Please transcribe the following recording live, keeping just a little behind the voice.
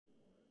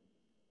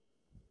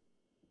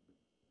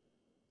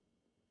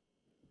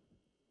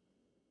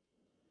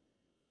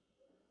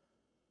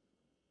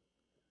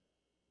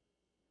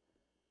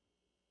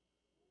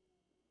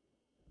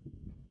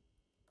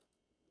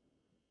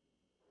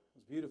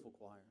Beautiful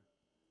choir.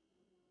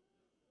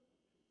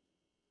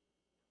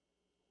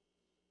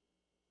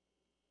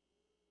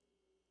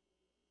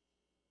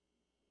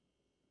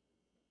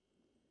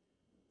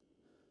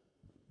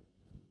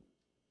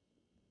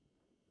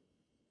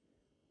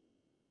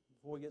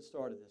 Before we get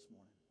started this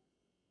morning,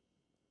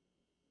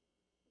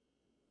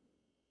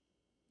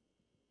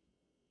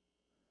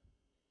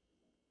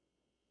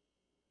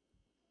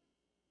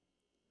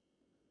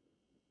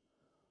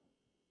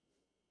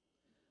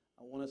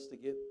 I want us to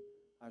get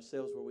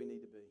ourselves where we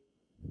need to be.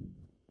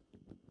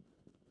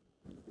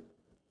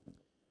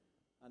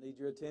 I need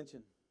your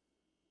attention.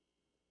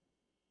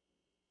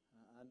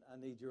 I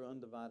need your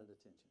undivided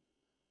attention.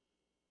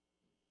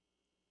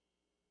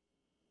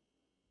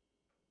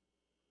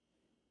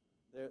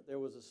 There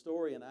was a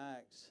story in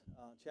Acts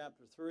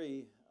chapter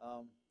 3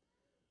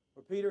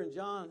 where Peter and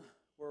John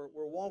were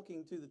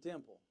walking to the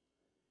temple.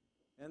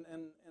 And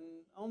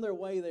on their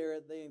way there,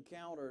 they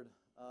encountered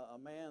a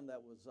man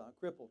that was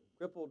crippled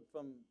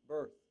from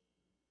birth.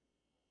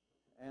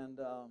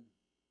 And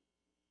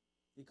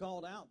he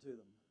called out to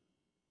them.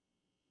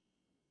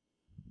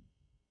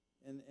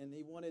 And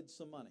he wanted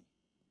some money.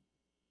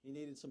 He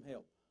needed some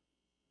help.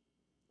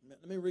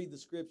 Let me read the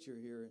scripture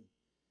here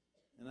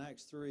in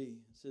Acts 3. It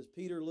says,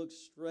 Peter looked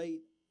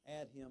straight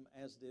at him,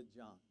 as did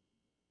John.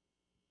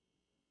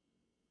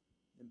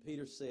 And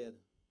Peter said,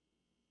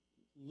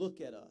 "Look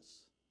at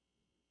us."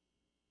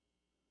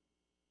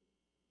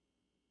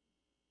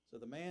 So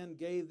the man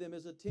gave them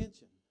his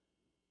attention,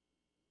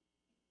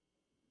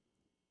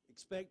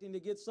 expecting to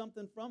get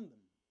something from them.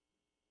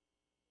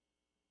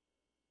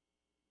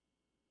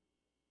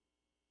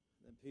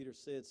 Then Peter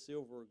said,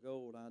 "Silver or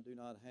gold I do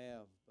not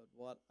have, but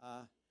what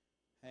I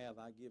have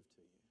I give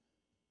to you.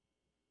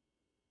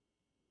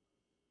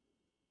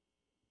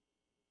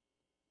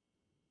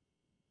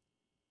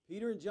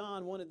 Peter and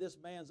John wanted this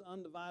man's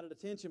undivided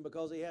attention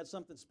because he had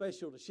something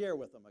special to share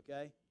with them,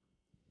 okay?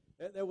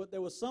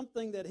 There was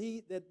something that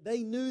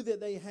they knew that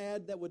they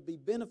had that would be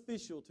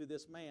beneficial to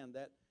this man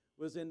that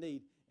was in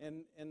need.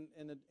 And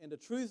the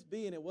truth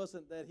being, it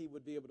wasn't that he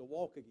would be able to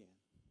walk again.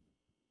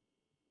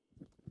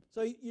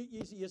 So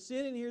you're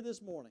sitting here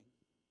this morning.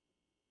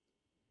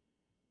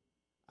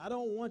 I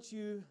don't want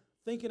you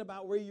thinking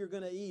about where you're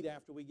going to eat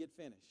after we get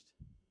finished.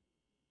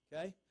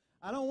 Okay?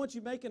 I don't want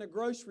you making a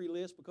grocery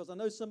list because I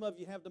know some of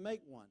you have to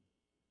make one.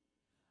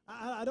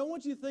 I don't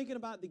want you thinking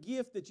about the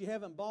gift that you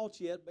haven't bought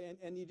yet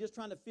and you're just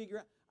trying to figure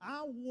out.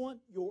 I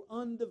want your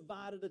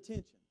undivided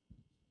attention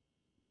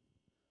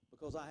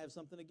because I have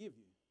something to give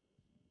you.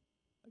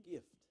 A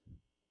gift.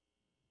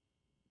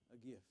 A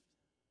gift.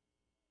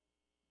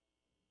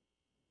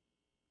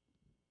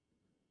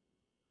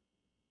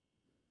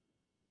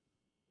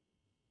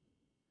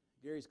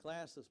 Gary's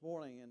class this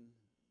morning in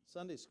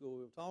Sunday school, we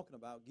were talking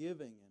about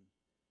giving and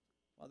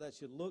what that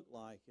should look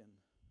like and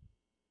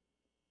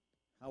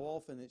how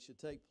often it should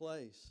take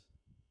place.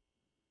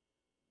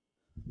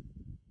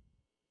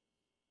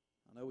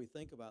 I know we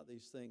think about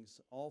these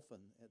things often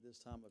at this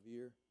time of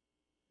year.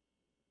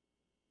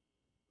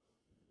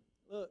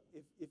 Look,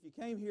 if you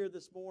came here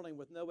this morning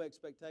with no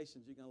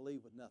expectations, you're going to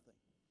leave with nothing.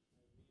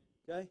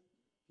 Okay?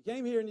 If you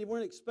came here and you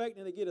weren't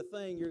expecting to get a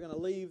thing, you're going to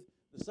leave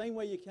the same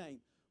way you came.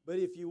 But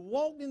if you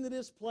walked into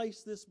this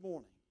place this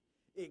morning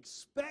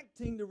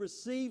expecting to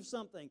receive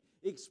something,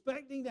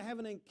 expecting to have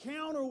an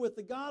encounter with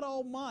the God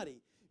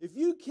Almighty, if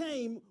you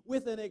came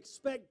with an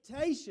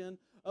expectation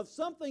of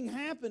something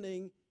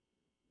happening,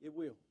 it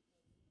will.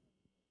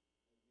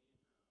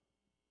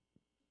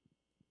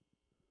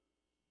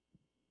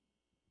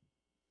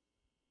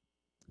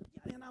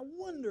 And I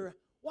wonder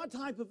what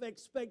type of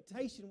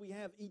expectation we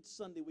have each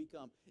Sunday we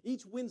come,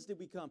 each Wednesday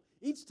we come,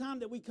 each time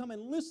that we come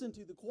and listen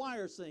to the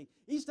choir sing,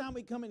 each time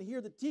we come and hear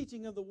the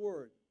teaching of the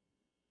Word.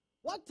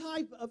 What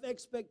type of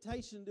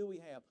expectation do we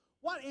have?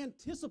 What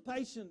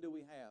anticipation do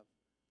we have?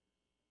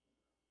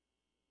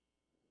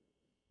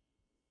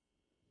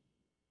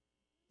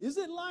 Is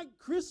it like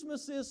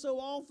Christmas is so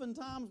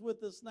oftentimes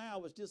with us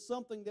now? It's just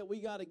something that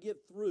we got to get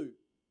through.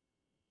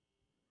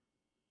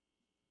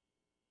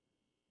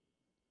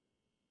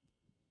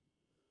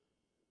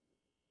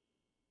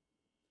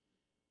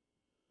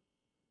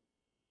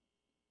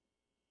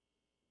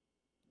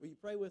 Will you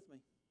pray with me?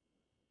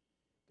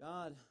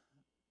 God,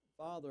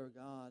 Father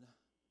God,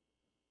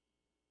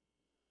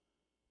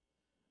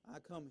 I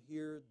come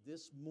here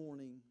this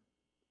morning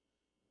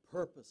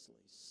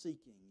purposely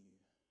seeking you,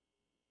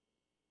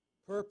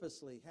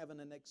 purposely having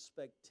an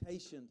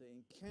expectation to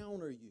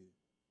encounter you,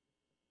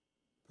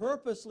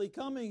 purposely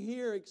coming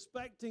here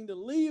expecting to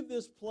leave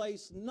this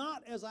place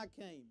not as I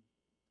came.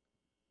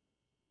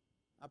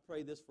 I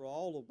pray this for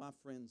all of my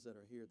friends that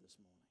are here this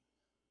morning.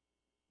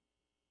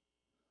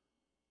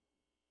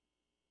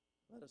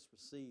 Let us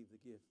receive the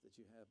gift that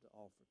you have to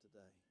offer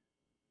today.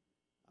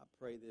 I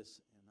pray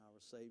this in our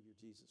Savior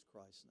Jesus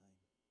Christ's name.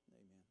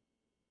 Amen.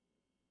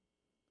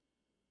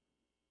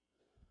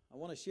 I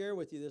want to share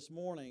with you this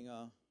morning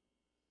a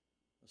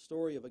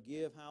story of a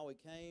gift, how it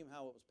came,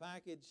 how it was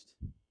packaged,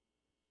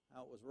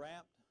 how it was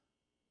wrapped.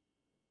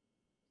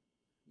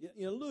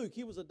 Luke,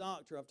 he was a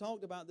doctor. I've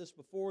talked about this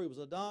before. He was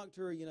a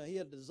doctor. He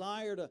had a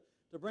desire to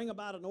bring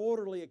about an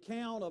orderly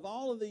account of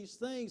all of these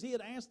things. He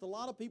had asked a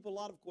lot of people a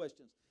lot of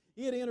questions.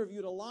 He had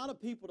interviewed a lot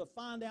of people to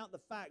find out the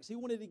facts. He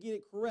wanted to get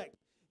it correct.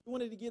 He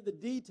wanted to get the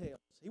details.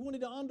 He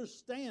wanted to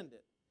understand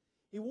it.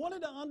 He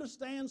wanted to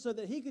understand so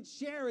that he could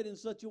share it in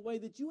such a way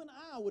that you and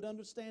I would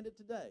understand it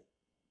today.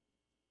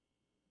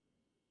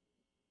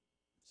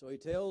 So he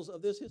tells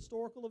of this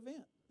historical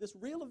event, this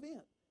real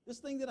event, this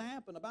thing that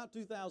happened about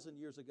 2,000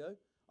 years ago,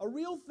 a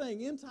real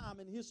thing in time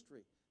and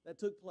history that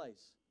took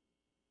place.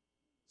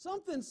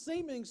 Something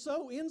seeming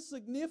so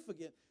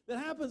insignificant that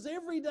happens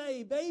every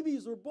day.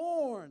 Babies are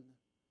born.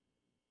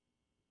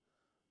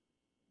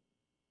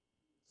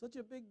 Such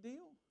a big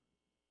deal.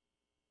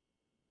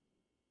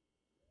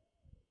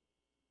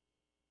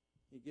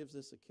 He gives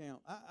this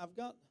account. I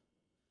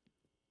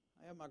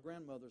have my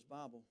grandmother's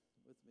Bible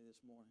with me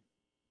this morning.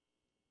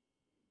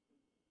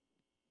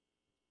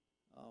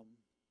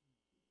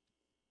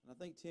 And I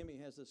think Timmy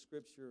has this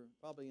scripture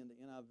probably in the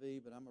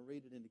NIV, but I'm going to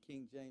read it in the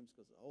King James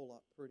because it's a whole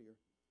lot prettier.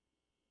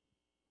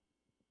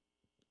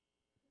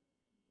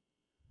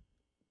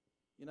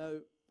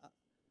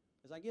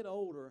 As I get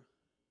older,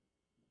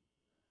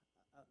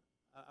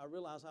 I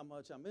realize how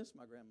much I miss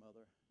my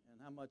grandmother and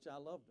how much I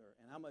loved her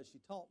and how much she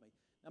taught me.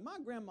 Now, my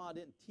grandma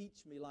didn't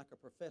teach me like a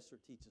professor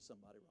teaches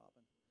somebody,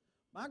 Robin.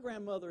 My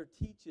grandmother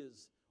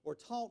teaches or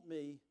taught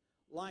me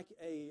like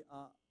a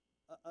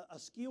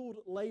skilled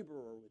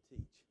laborer would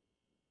teach.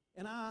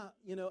 And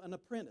an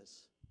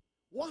apprentice,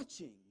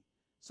 watching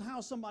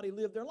how somebody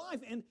lived their life.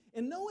 And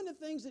knowing the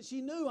things that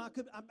she knew,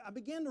 I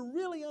began to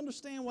really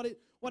understand what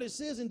it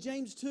says in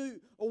James 2,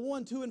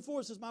 1, 2, and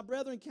 4. It says, "My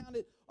brethren, count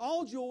it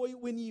all joy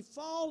when ye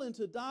fall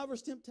into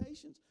divers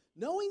temptations,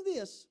 knowing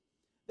this,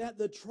 that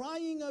the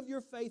trying of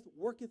your faith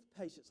worketh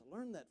patience." I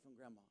learned that from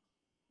Grandma.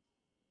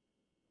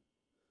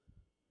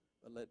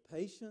 "But let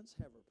patience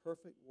have her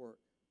perfect work,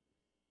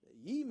 that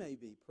ye may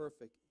be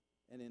perfect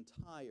and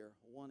entire,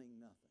 wanting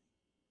nothing."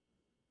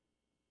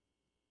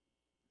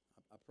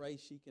 I pray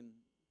she can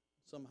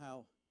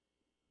somehow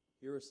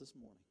hear us this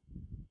morning.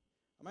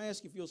 I'm going to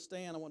ask you if you'll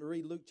stand. I want to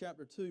read Luke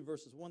chapter 2,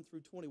 verses 1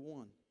 through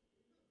 21.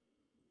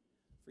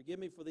 Forgive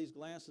me for these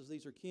glasses.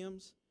 These are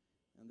Kim's,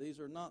 and these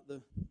are not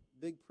the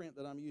big print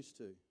that I'm used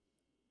to.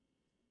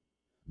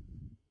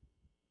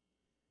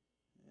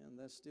 And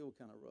that's still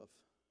kind of rough.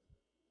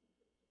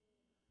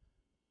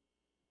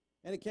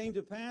 "And it came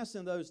to pass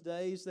in those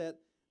days that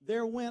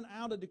there went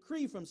out a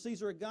decree from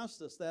Caesar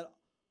Augustus that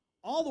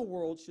all the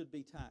world should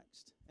be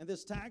taxed. And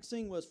this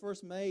taxing was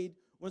first made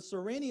when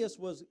Cyrenius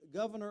was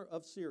governor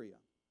of Syria.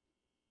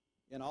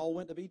 And all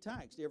went to be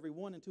taxed, every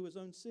one into his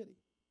own city.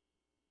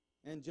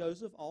 And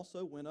Joseph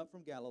also went up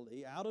from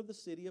Galilee, out of the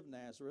city of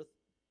Nazareth,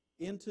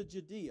 into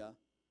Judea,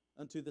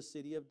 unto the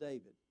city of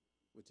David,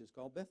 which is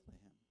called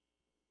Bethlehem,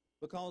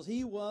 because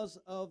he was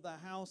of the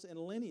house and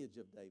lineage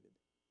of David,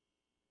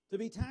 to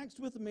be taxed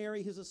with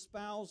Mary, his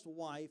espoused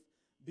wife,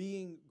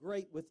 being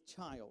great with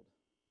child.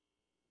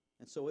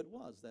 And so it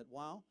was that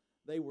while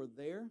they were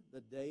there, the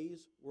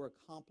days were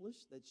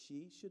accomplished that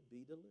she should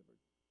be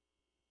delivered.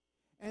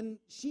 And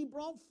she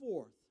brought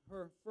forth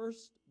her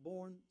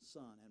firstborn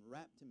son and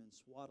wrapped him in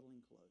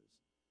swaddling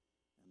clothes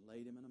and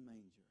laid him in a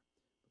manger,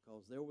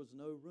 because there was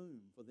no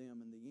room for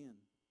them in the inn.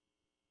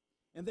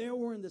 And there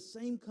were in the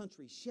same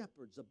country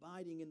shepherds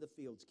abiding in the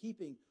fields,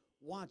 keeping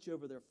watch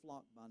over their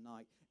flock by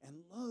night.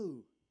 And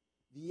lo,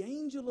 the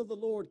angel of the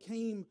Lord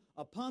came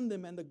upon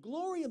them, and the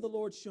glory of the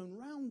Lord shone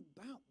round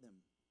about them.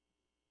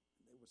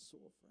 And they were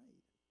sore afraid.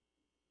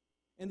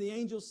 And the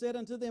angel said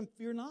unto them,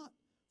 Fear not,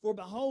 for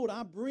behold,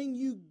 I bring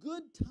you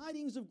good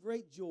tidings of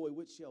great joy,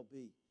 which shall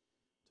be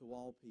to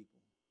all people.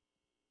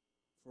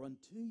 For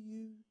unto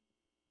you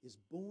is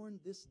born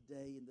this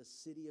day in the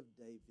city of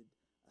David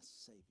a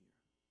Savior,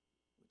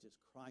 which is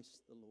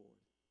Christ the Lord.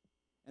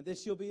 And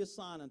this shall be a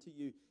sign unto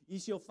you. Ye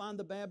shall find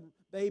the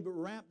babe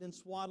wrapped in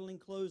swaddling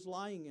clothes,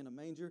 lying in a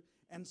manger.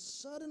 And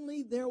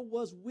suddenly there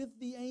was with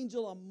the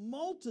angel a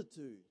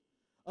multitude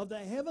of the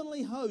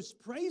heavenly host,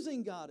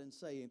 praising God and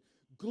saying,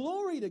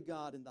 Glory to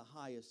God in the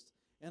highest,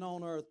 and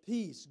on earth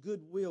peace,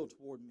 goodwill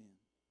toward men.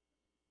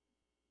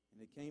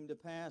 And it came to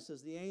pass,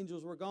 as the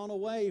angels were gone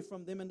away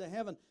from them into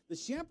heaven, the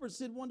shepherds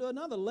said one to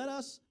another, Let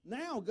us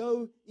now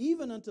go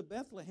even unto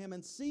Bethlehem,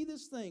 and see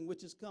this thing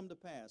which is come to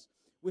pass,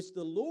 which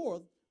the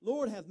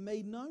Lord hath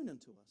made known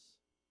unto us.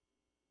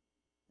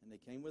 And they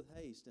came with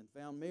haste, and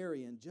found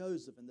Mary and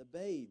Joseph and the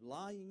babe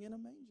lying in a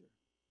manger.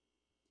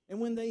 And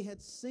when they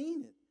had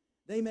seen it,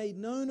 they made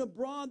known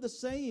abroad the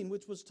saying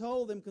which was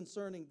told them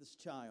concerning this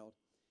child.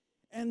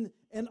 And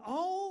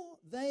all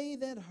they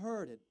that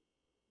heard it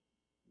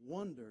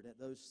wondered at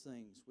those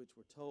things which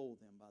were told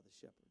them by the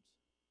shepherds.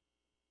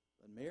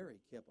 But Mary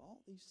kept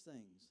all these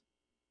things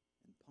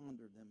and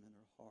pondered them in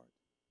her heart.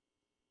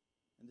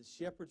 And the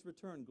shepherds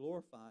returned,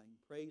 glorifying,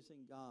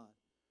 praising God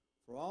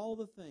for all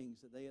the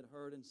things that they had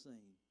heard and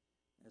seen,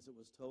 as it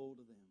was told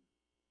to them.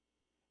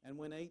 And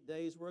when 8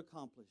 days were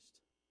accomplished,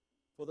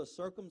 for the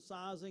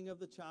circumcising of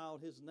the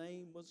child, his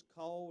name was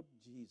called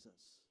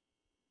Jesus,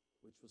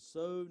 which was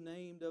so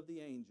named of the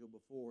angel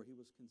before he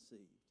was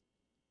conceived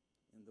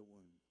in the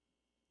womb.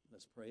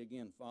 Let's pray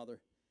again. Father,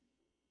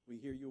 we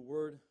hear your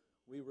word.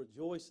 We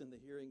rejoice in the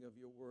hearing of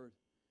your word.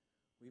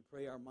 We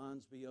pray our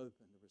minds be open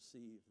to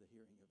receive the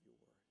hearing of your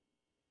word.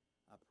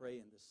 I pray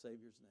in the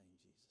Savior's name,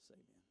 Jesus.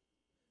 Amen.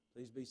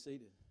 Please be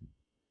seated.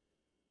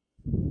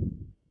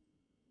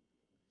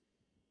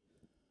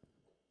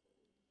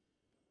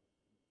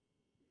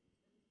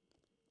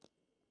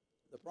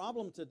 The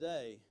problem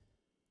today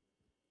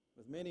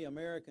with many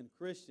American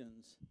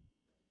Christians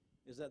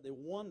is that the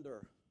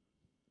wonder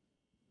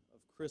of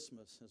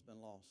Christmas has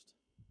been lost.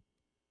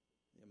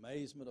 The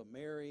amazement of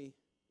Mary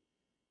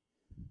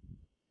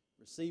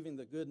receiving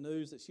the good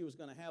news that she was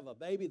going to have a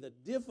baby, the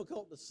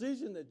difficult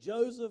decision that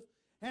Joseph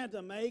had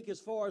to make as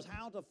far as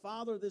how to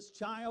father this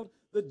child,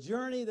 the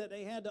journey that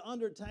they had to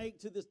undertake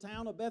to this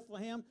town of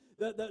Bethlehem,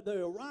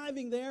 the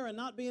arriving there and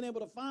not being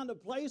able to find a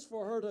place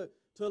for her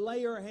to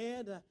lay her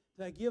head,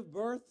 to give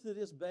birth to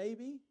this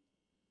baby.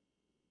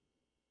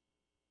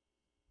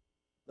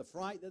 The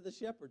fright that the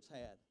shepherds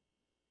had.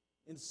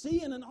 And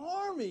seeing an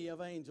army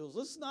of angels.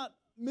 Let's not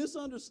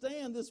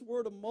misunderstand this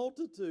word of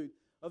multitude,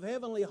 of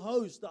heavenly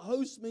hosts. The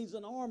host means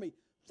an army.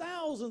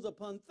 Thousands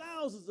upon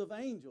thousands of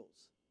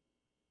angels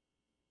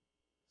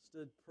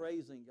stood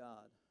praising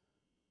God.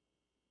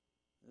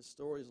 This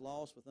story is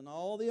lost within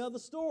all the other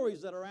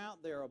stories that are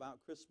out there about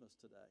Christmas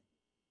today.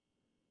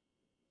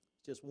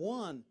 It's just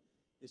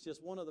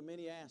one of the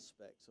many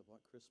aspects of what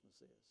Christmas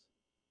is.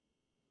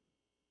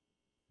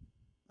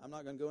 I'm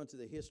not going to go into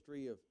the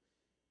history of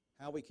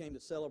how we came to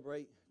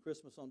celebrate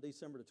Christmas on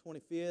December the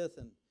 25th.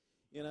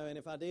 And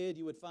if I did,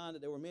 you would find that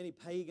there were many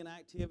pagan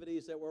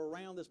activities that were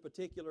around this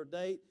particular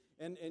date.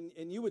 And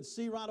you would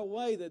see right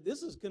away that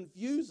this is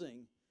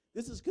confusing.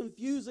 This is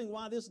confusing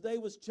why this day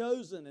was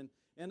chosen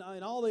and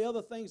all the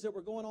other things that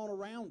were going on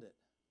around it.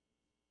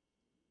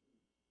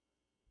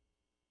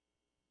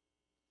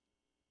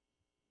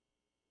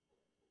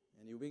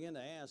 And you begin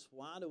to ask,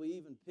 why do we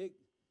even pick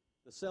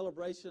the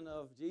celebration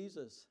of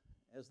Jesus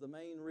as the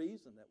main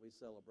reason that we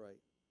celebrate?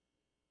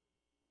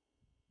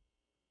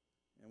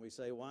 And we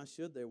say, why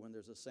should there when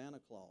there's a Santa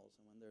Claus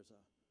and when there's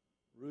a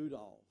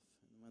Rudolph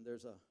and when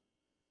there's a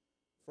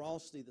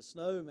Frosty the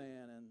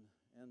Snowman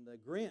and the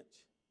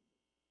Grinch?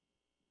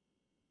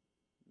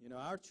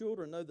 Our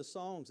children know the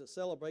songs that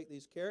celebrate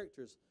these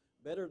characters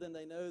better than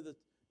they know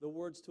the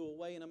words to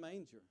Away in a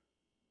Manger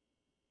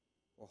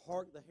or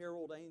Hark the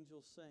Herald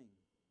Angels Sing.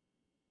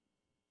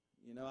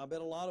 I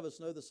bet a lot of us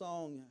know the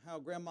song, How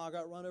Grandma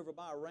Got Run Over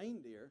by a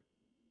Reindeer.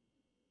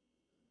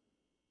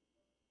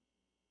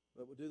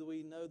 But do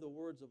we know the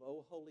words of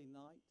Oh Holy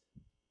Night?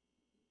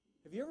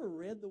 Have you ever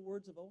read the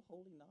words of Oh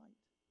Holy Night?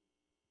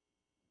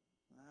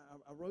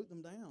 I wrote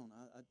them down.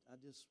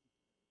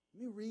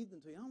 Let me read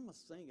them to you. I'm going to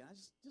sing it.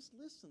 Just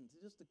listen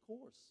to just a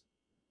chorus,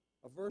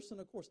 a verse and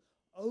a chorus.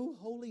 Oh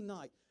holy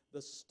night,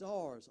 the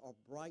stars are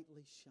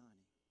brightly shining.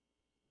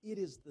 It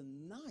is the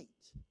night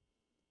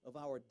of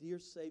our dear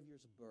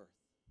Savior's birth.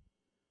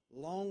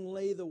 Long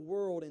lay the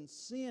world in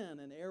sin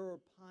and error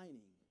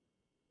pining,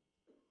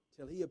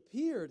 till he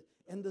appeared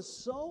and the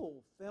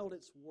soul felt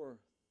its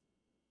worth.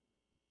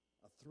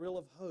 A thrill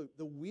of hope,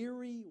 the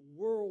weary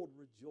world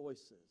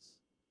rejoices.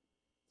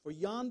 For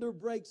yonder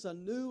breaks a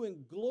new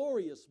and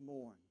glorious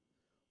morn.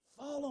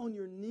 Fall on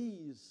your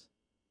knees.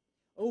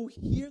 Oh,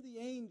 hear the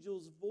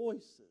angels'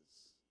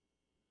 voices.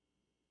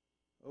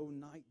 O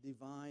night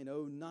divine,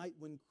 O night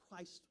when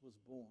Christ was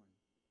born.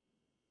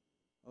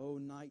 O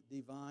night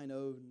divine,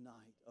 O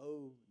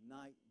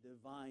night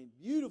divine.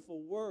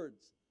 Beautiful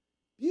words.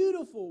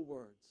 Beautiful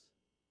words.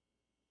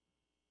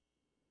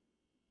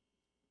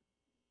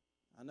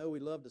 I know we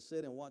love to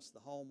sit and watch the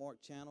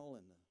Hallmark Channel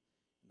and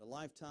the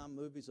Lifetime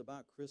movies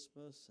about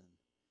Christmas, and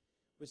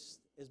which,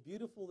 as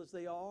beautiful as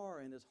they are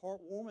and as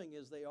heartwarming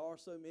as they are,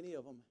 so many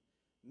of them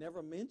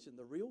never mention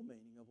the real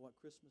meaning of what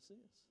Christmas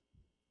is.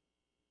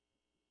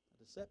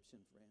 A deception,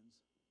 friends,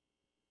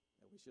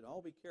 that we should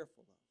all be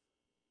careful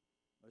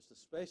of, most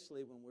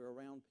especially when we're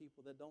around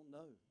people that don't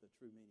know the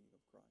true meaning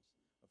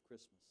of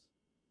Christmas.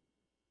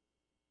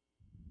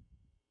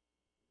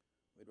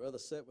 We'd rather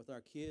sit with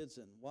our kids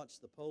and watch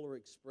the Polar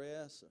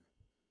Express or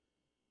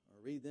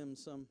read them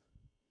some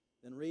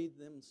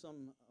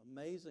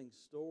amazing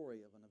story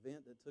of an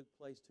event that took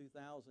place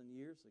 2,000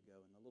 years ago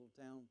in a little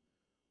town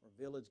or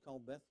village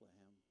called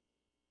Bethlehem.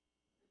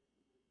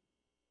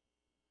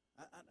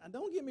 I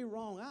don't get me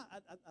wrong.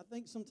 I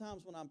think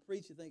sometimes when I'm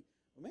preaching, you think,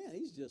 well, man,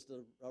 he's just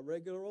a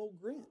regular old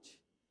Grinch.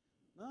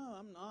 No,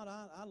 I'm not.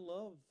 I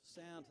love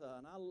Santa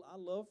and I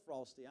love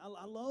Frosty.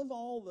 I love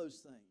all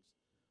those things.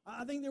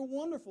 I think they're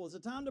wonderful. It's a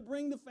time to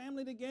bring the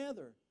family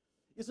together.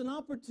 It's an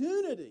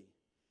opportunity.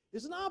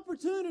 It's an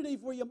opportunity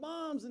for your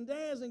moms and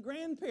dads and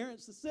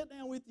grandparents to sit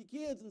down with your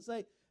kids and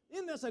say,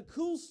 isn't that a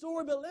cool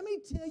story? But let me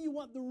tell you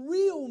what the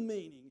real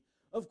meaning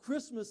of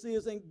Christmas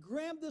is, and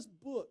grab this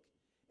book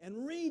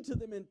and read to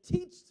them and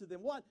teach to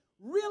them what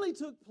really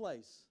took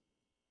place.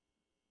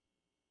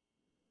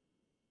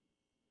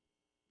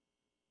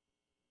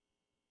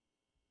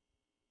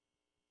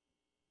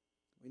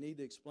 We need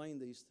to explain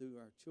these to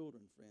our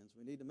children, friends.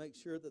 We need to make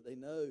sure that they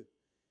know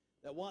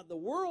that what the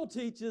world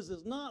teaches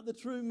is not the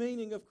true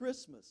meaning of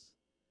Christmas.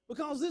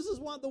 Because this is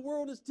what the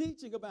world is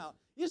teaching about.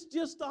 It's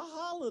just a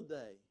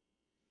holiday.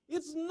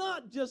 It's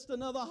not just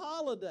another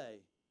holiday.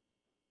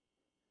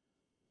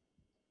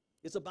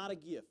 It's about a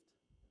gift.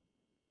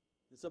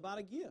 It's about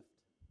a gift.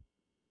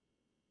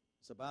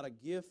 It's about a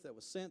gift that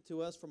was sent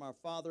to us from our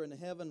Father in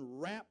heaven,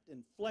 wrapped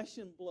in flesh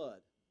and blood.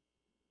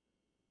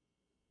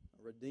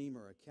 A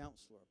Redeemer, a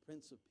Counselor, a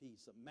Prince of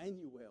Peace,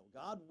 Emmanuel,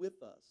 God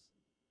with us.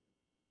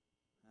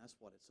 That's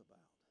what it's about.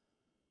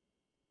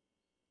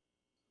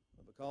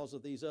 But because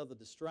of these other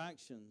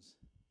distractions,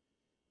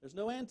 there's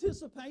no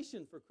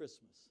anticipation for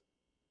Christmas.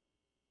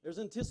 There's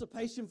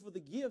anticipation for the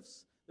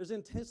gifts. There's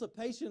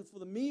anticipation for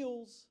the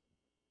meals.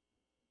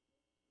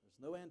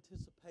 There's no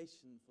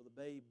anticipation for the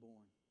babe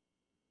born.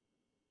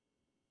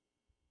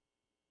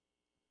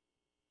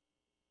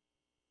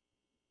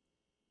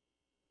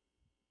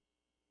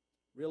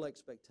 Real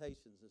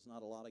expectations is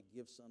not a lot of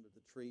gifts under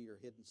the tree or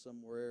hidden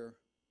somewhere.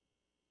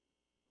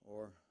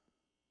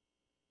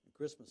 And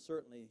Christmas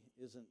certainly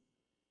isn't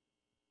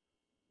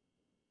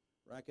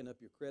racking up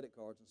your credit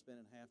cards and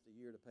spending half the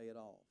year to pay it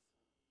off.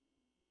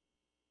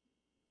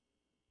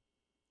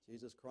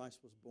 Jesus Christ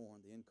was born,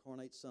 the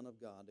incarnate Son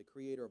of God, the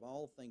Creator of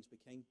all things,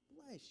 became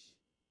flesh,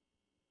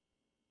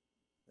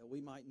 that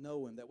we might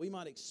know Him, that we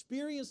might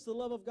experience the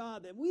love of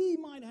God, that we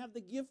might have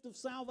the gift of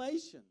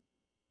salvation.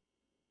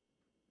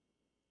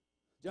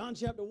 John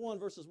chapter 1,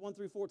 verses 1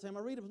 through 14. I'm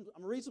going to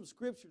read some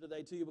scripture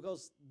today to you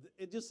because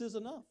it just is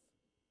enough.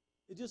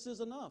 It just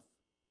is enough.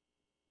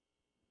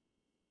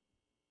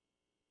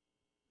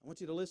 I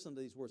want you to listen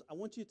to these words. I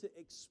want you to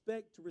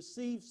expect to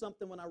receive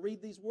something when I read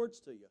these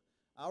words to you.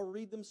 I'll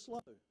read them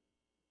slow.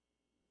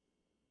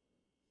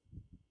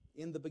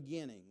 In the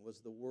beginning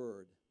was the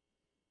Word,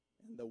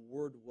 and the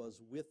Word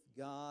was with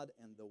God,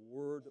 and the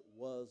Word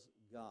was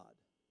God.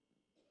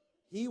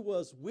 He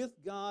was with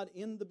God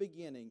in the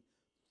beginning.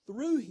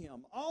 Through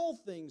Him all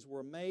things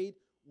were made.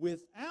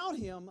 Without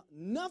Him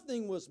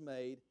nothing was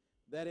made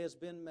that has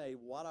been made.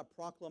 What a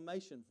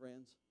proclamation,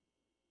 friends.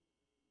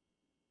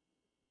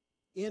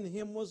 In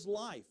Him was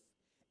life,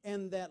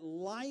 and that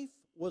life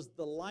was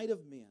the light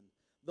of men.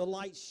 The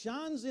light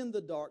shines in the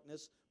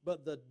darkness,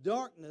 but the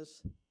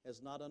darkness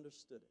has not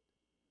understood it.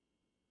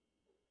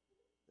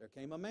 There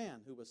came a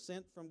man who was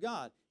sent from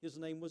God. His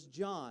name was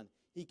John.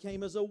 He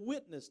came as a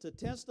witness to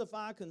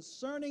testify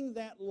concerning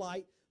that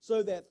light,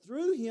 so that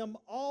through him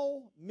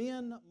all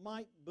men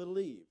might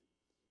believe.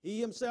 He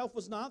himself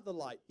was not the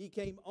light. He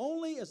came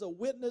only as a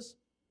witness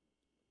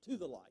to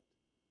the light.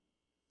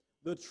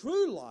 The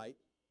true light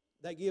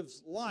that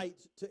gives light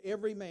to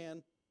every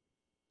man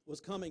was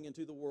coming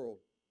into the world.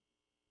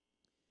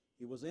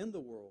 He was in the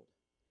world,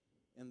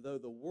 and though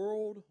the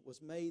world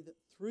was made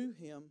through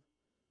him,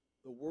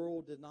 the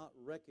world did not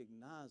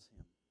recognize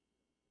him.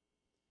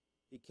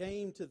 He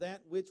came to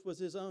that which was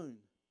his own,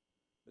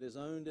 but his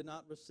own did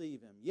not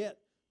receive him. Yet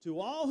to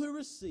all who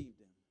received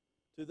him,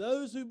 to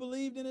those who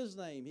believed in his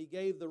name, he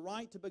gave the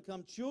right to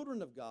become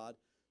children of God,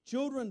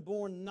 children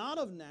born not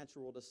of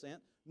natural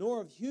descent,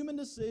 nor of human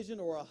decision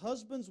or a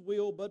husband's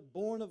will, but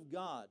born of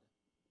God.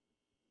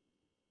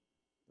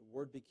 The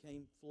Word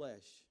became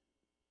flesh,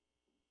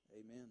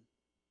 amen,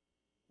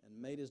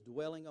 and made his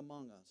dwelling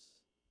among us.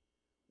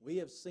 We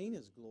have seen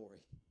his glory,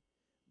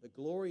 the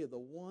glory of the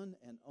one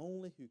and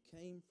only who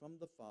came from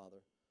the Father,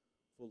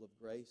 full of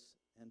grace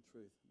and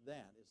truth.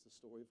 That is the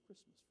story of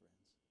Christmas, friends.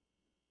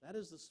 That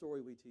is the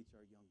story we teach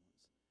our young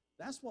ones.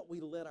 That's what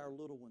we let our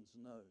little ones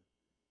know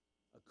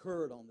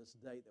occurred on this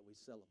date that we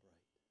celebrate.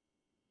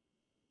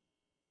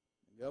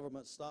 The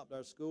government stopped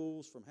our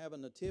schools from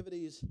having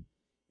nativities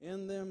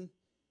in them.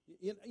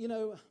 You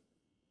know,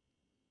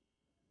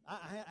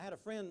 I had a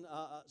friend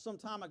some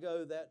time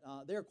ago that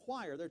their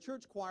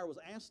church choir was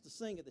asked to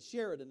sing at the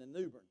Sheridan in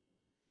New Bern.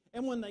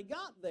 And when they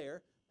got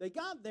there,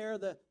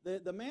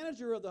 the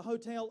manager of the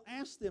hotel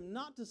asked them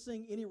not to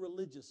sing any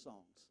religious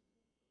songs.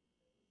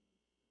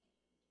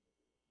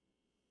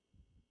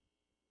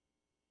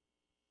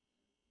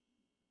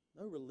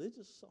 No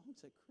religious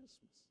songs at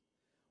Christmas.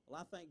 Well,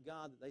 I thank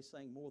God that they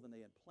sang more than they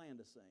had planned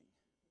to sing.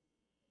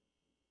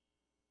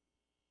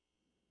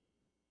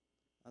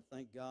 I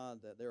thank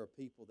God that there are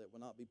people that will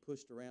not be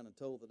pushed around and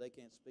told that they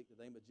can't speak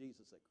the name of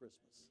Jesus at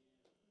Christmas.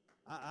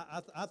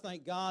 I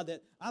thank God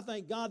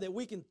that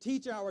we can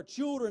teach our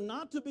children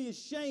not to be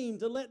ashamed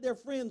to let their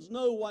friends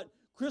know what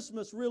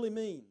Christmas really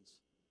means.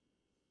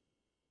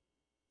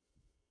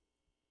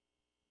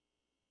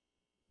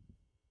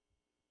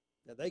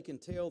 That they can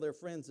tell their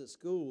friends at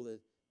school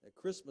that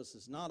Christmas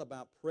is not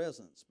about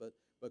presents,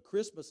 but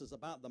Christmas is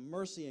about the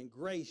mercy and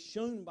grace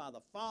shown by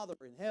the Father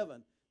in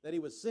heaven, that He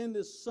would send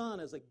His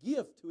Son as a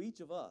gift to each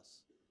of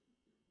us.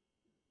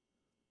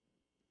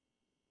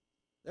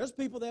 There's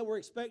people that were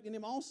expecting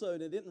Him also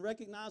that didn't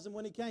recognize Him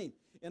when He came.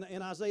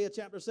 In Isaiah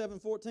chapter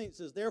 7:14 it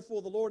says,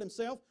 "Therefore the Lord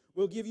Himself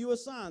will give you a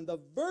sign. The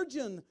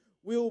virgin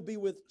will be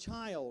with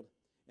child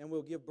and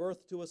will give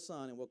birth to a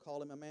son, and will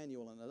call him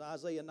Emmanuel." And in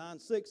Isaiah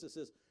 9:6 it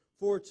says,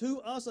 For to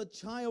us a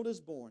child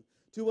is born,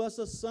 to us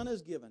a son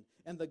is given,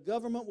 and the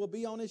government will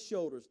be on his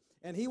shoulders,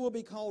 and he will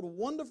be called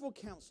Wonderful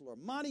Counselor,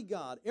 Mighty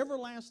God,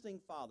 Everlasting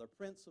Father,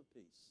 Prince of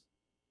Peace.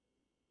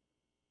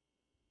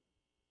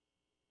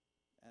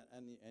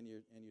 And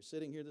you're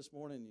sitting here this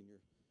morning, and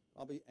you're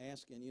probably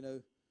asking,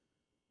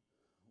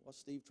 what's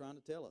Steve trying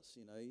to tell us?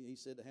 He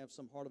said to have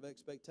some heart of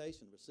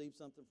expectation, receive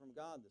something from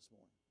God this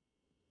morning.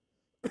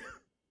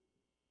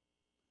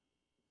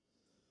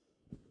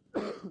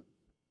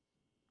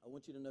 I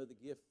want you to know the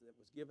gift that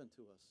was given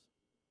to us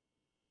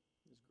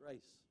is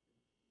grace.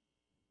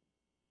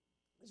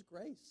 It's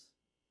grace.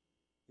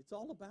 It's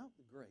all about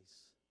the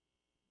grace.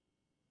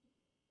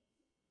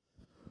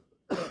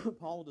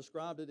 Paul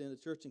described it in the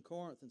church in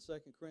Corinth in 2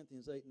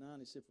 Corinthians 8:9.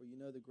 He said, for you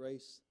know the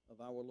grace of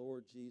our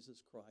Lord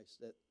Jesus Christ,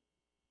 that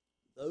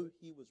though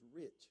he was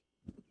rich,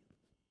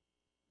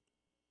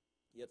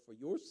 yet for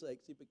your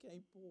sakes he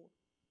became poor,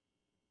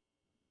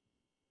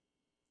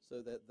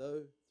 so that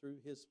though through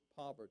his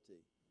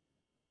poverty,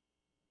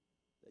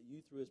 that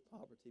you through his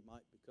poverty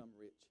might become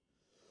rich.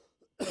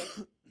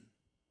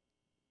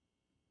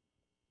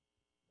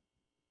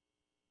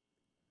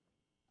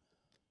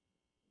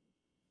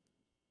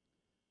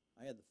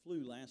 I had the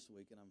flu last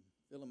week, and I'm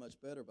feeling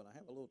much better, but I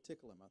have a little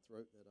tickle in my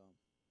throat that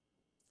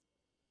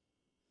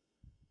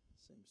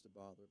seems to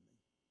bother me.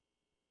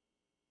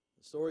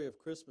 The story of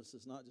Christmas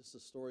is not just a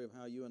story of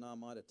how you and I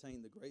might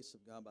attain the grace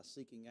of God by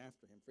seeking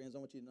after him. Friends, I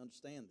want you to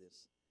understand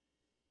this.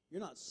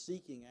 You're not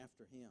seeking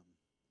after him.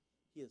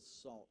 He has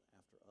sought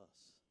after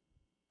us.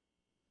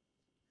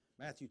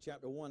 Matthew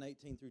chapter 1,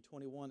 18 through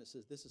 21, it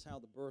says, this is how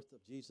the birth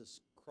of Jesus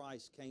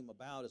Christ came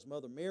about. His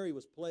mother Mary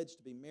was pledged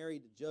to be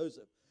married to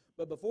Joseph.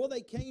 But before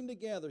they came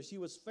together, she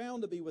was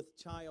found to be with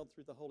child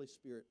through the Holy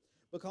Spirit.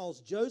 Because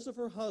Joseph,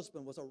 her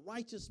husband, was a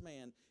righteous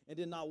man and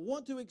did not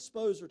want to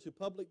expose her to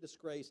public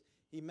disgrace,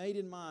 he made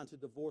in mind to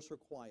divorce her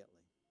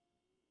quietly.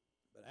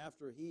 But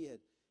after he had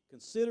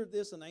considered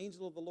this, an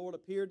angel of the Lord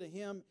appeared to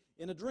him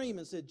in a dream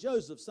and said,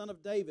 Joseph, son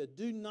of David,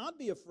 do not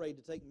be afraid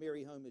to take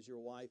Mary home as your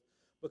wife,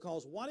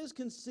 because what is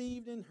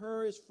conceived in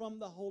her is from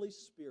the Holy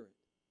Spirit.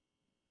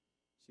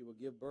 She will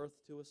give birth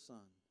to a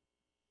son,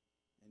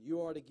 and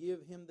you are to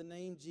give him the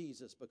name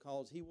Jesus,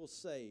 because he will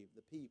save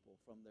the people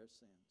from their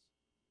sins.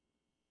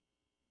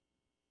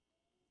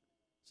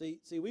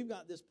 See, we've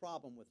got this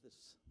problem with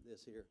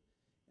this here,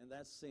 and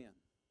that's sin.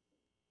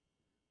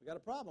 We've got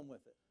a problem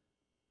with it.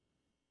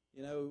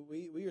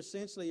 We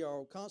essentially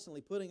are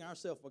constantly putting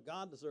ourselves where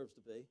God deserves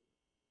to be,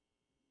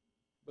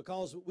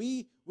 because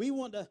we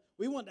want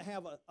to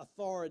have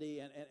authority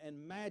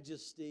and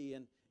majesty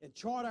and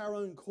chart our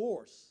own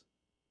course.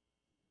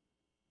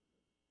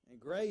 And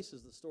grace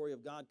is the story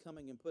of God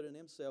coming and putting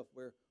himself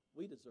where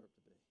we deserve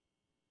to be.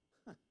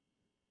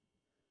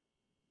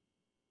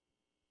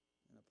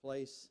 In a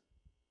place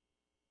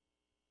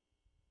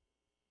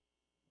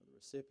where the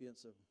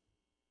recipients of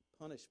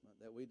punishment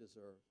that we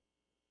deserve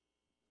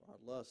for our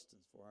lusts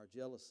and for our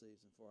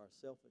jealousies and for our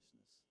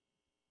selfishness.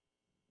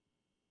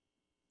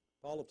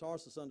 Paul of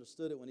Tarsus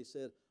understood it when he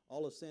said,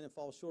 all have sinned and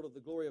fall short of the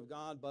glory of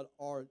God, but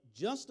are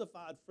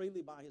justified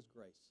freely by his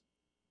grace.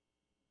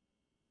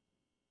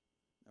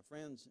 Now,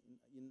 friends,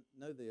 you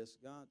know this.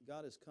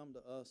 God has come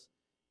to us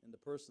in the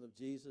person of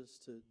Jesus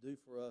to do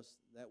for us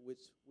that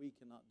which we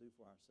cannot do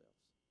for ourselves.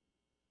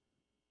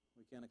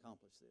 We can't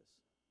accomplish this.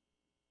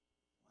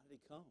 Why did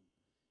he come?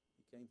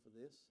 He came for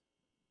this.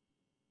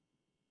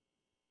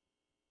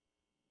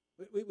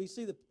 We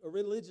see the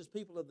religious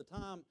people of the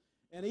time,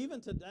 and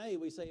even today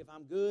we say, if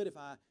I'm good, if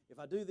I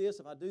do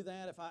this, if I do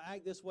that, if I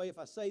act this way, if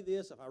I say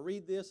this, if I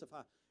read this,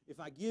 if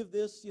I give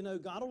this,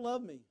 God will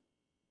love me.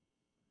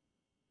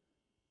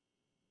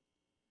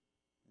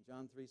 And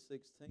John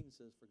 3:16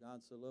 says, for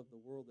God so loved the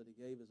world that he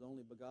gave his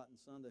only begotten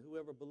Son, that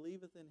whoever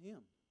believeth in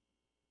him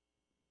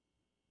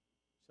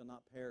shall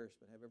not perish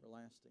but have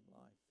everlasting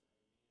life.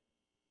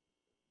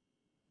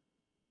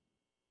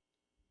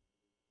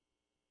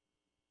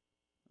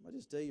 I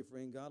just tell you,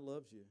 friend, God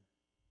loves you.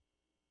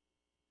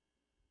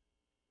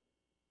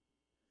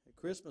 At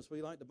Christmas,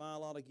 we like to buy a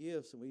lot of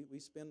gifts, and we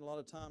spend a lot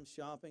of time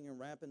shopping and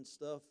wrapping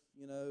stuff,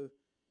 and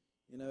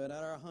at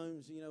our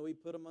homes, we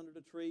put them under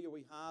the tree or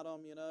we hide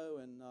them,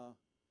 and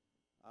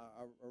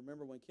I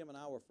remember when Kim and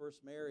I were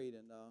first married,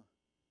 and,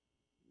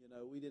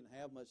 we didn't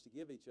have much to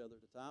give each other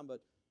at the time,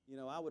 but,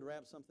 I would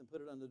wrap something,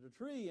 put it under the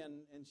tree,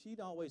 and she'd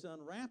always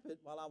unwrap it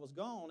while I was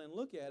gone and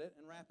look at it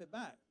and wrap it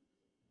back.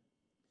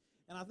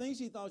 And I think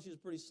she thought she was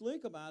pretty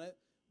slick about it,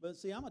 but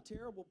see, I'm a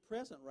terrible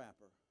present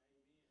wrapper.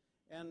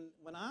 And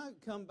when I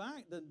come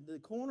back, the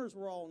corners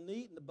were all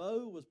neat and the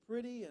bow was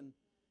pretty, and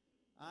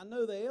I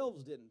know the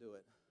elves didn't do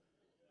it.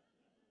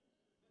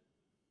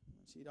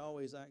 She'd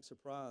always act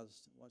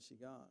surprised at what she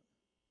got.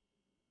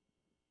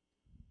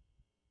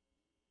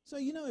 So,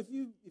 if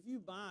you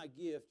buy a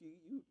gift,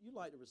 you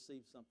like to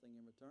receive something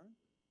in return.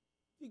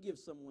 If you give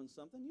someone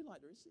something, you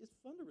like to receive. It's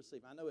fun to receive.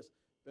 I know it's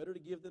better to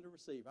give than to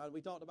receive.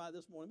 We talked about it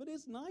this morning, but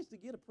it's nice to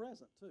get a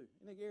present too.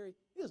 Isn't it, Gary?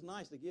 It is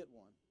nice to get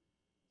one.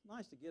 It's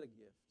nice to get a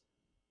gift.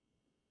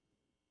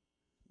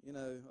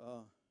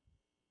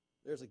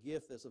 There's a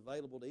gift that's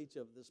available to each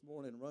of us this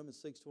morning. In Romans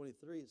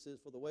 6:23, it says,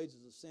 "For the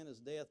wages of sin is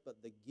death,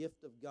 but the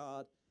gift of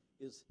God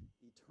is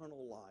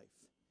eternal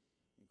life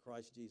in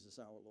Christ Jesus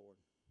our Lord."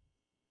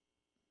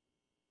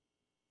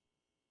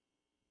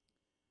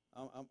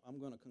 I'm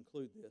going to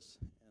conclude this.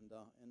 And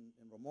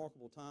in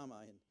remarkable time,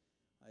 I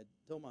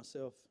told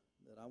myself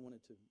that I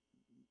wanted to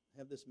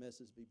have this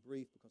message be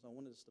brief because I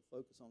wanted us to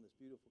focus on this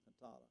beautiful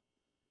cantata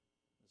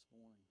this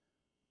morning.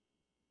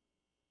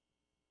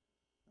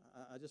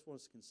 I just want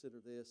us to consider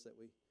this, that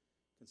we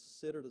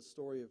consider the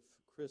story of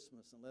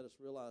Christmas and let us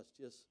realize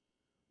just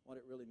what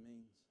it really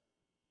means.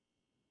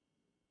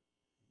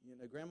 You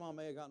know, Grandma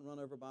may have gotten run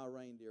over by a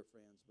reindeer,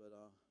 friends, but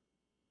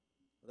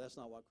that's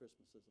not what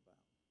Christmas is about.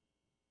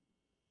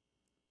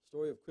 The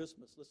story of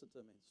Christmas, listen to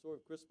me, the story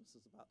of Christmas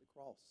is about the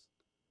cross.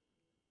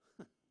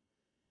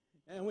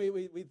 And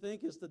we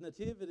think it's the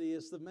nativity,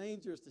 it's the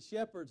manger, it's the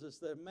shepherds, it's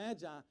the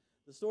magi.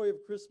 The story of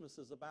Christmas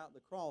is about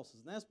the cross.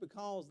 And that's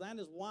because that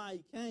is why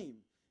He came.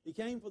 He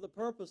came for the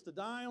purpose to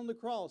die on the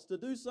cross, to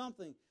do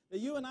something that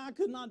you and I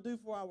could not do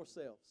for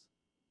ourselves.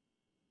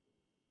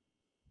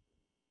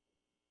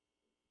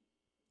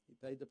 He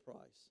paid the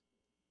price.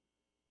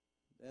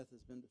 Death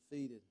has been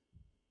defeated,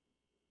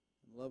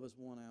 and love has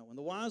won out. When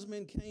the wise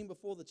men came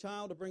before the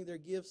child to bring their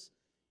gifts,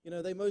 you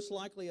know, they most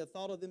likely had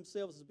thought of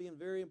themselves as being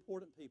very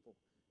important people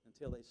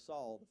until they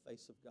saw the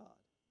face of God.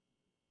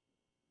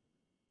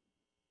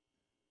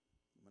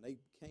 When they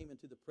came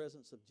into the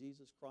presence of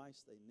Jesus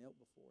Christ, they knelt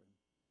before Him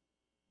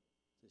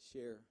to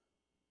share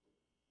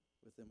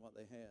with them what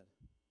they had.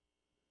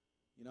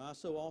 You know, I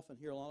so often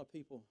hear a lot of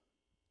people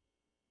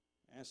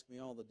ask me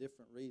all the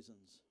different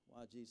reasons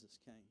why Jesus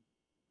came.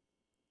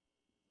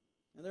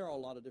 And there are a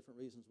lot of different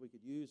reasons we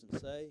could use and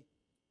say.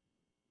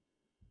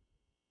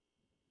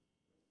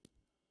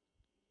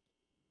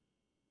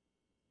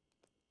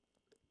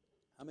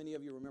 How many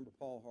of you remember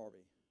Paul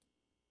Harvey?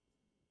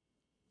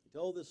 He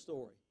told this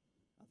story.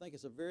 I think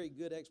it's a very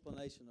good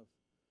explanation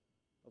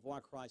of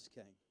why Christ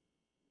came.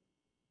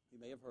 You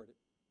may have heard it.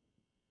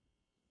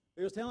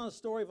 He was telling a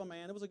story of a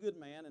man. It was a good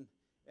man,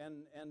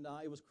 and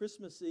it was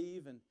Christmas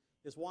Eve, and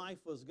his wife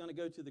was going to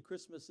go to the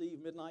Christmas Eve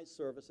midnight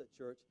service at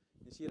church,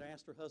 and she had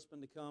asked her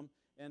husband to come,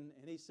 and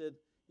he said,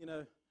 you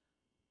know,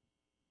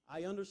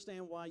 I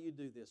understand why you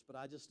do this, but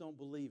I just don't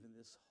believe in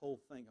this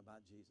whole thing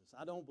about Jesus.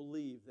 I don't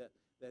believe that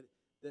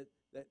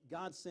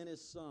God sent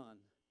His Son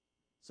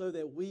so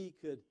that we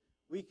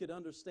could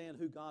understand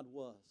who God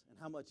was and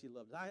how much He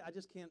loved us. I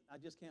just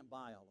can't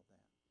buy all of that.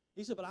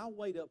 He said, but I'll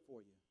wait up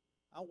for you.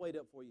 I'll wait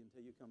up for you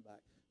until you come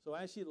back. So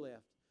as she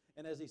left,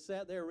 and as he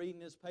sat there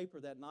reading his paper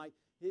that night,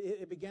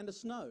 it began to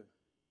snow.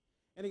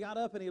 And he got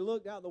up and he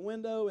looked out the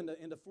window, and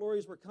the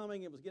flurries were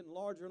coming. It was getting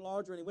larger and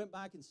larger, and he went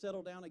back and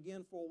settled down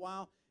again for a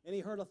while, and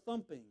he heard a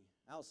thumping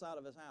outside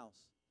of his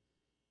house.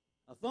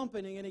 A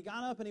thumping, and he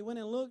got up and he went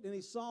and looked, and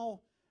he saw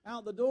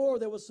out the door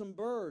there was some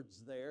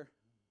birds there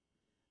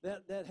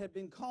that had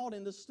been caught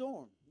in the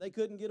storm. They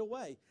couldn't get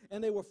away.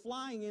 And they were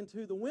flying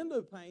into the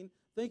window pane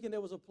thinking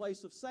there was a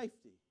place of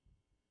safety.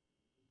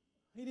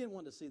 He didn't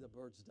want to see the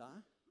birds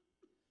die.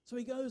 So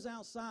he goes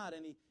outside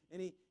and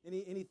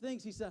he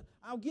thinks, he said,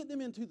 I'll get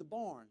them into the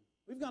barn.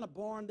 We've got a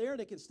barn there.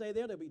 They can stay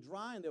there. They'll be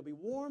dry and they'll be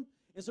warm.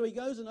 And so he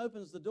goes and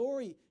opens the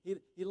door.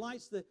 He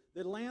lights the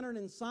lantern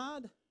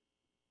inside.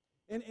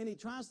 And he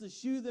tries to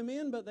shoo them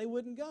in, but they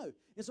wouldn't go.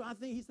 And so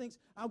he thinks,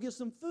 I'll get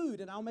some food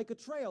and I'll make a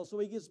trail. So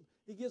he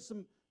gets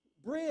some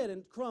bread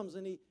and crumbs,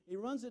 and he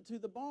runs it to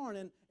the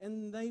barn,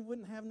 and they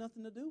wouldn't have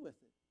nothing to do with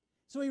it.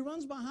 So he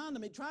runs behind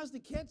them. He tries to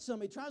catch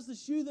some. He tries to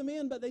shoo them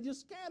in, but they just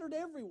scattered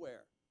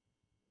everywhere.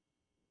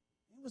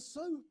 He was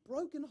so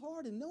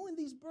brokenhearted, knowing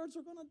these birds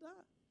are going to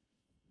die.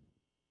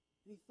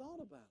 And he thought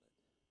about it.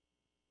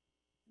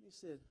 And he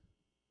said,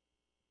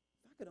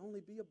 if I could only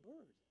be a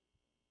bird.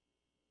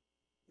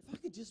 If I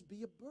could just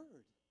be a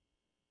bird.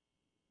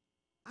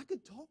 I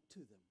could talk to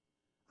them.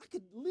 I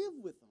could live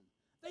with them.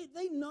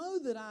 They know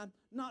that I'm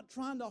not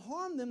trying to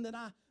harm them, that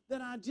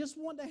I just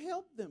want to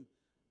help them.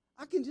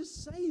 I can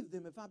just save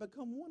them if I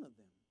become one of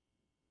them.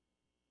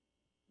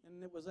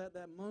 And it was at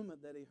that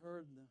moment that he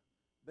heard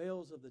the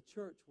bells of the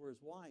church where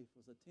his wife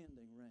was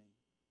attending ring.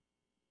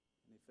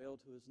 And he fell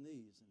to his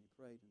knees and he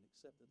prayed and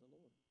accepted the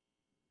Lord.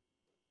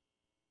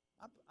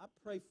 I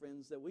pray,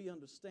 friends, that we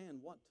understand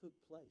what took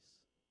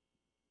place.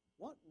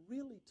 What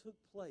really took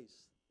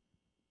place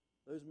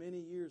those many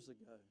years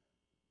ago.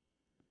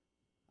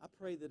 I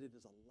pray that it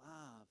is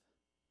alive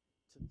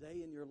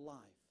today in your life,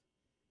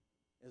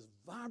 as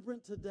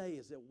vibrant today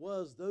as it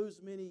was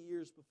those many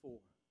years before.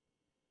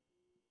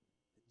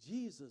 That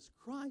Jesus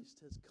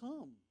Christ has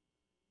come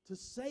to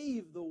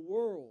save the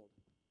world,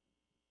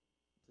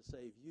 to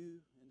save you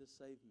and to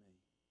save me.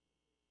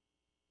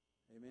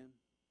 Amen?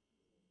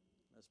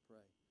 Let's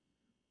pray.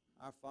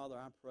 Our Father,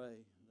 I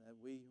pray that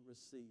we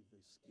receive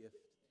this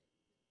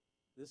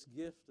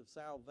gift of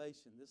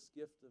salvation, this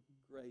gift of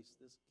grace,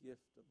 this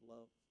gift of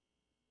love.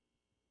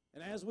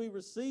 And as we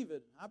receive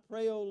it, I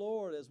pray, O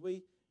Lord, as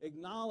we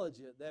acknowledge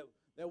it,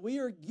 that we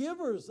are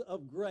givers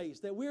of grace,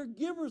 that we're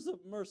givers of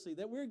mercy,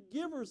 that we're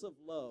givers of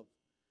love,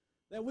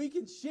 that we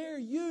can share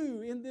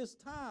you in this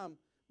time,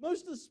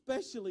 most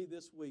especially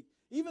this week.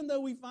 Even though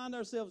we find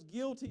ourselves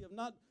guilty of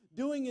not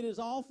doing it as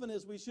often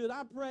as we should,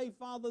 I pray,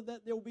 Father,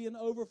 that there will be an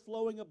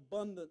overflowing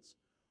abundance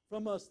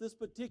from us this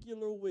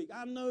particular week.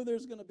 I know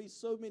there's going to be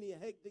so many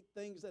hectic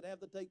things that have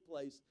to take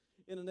place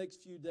in the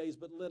next few days,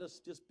 but let us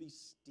just be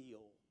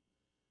still.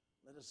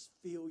 Let us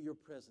feel your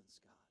presence,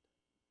 God.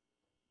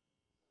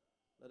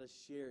 Let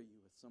us share you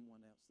with someone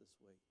else this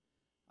week.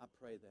 I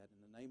pray that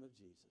in the name of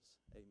Jesus.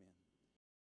 Amen.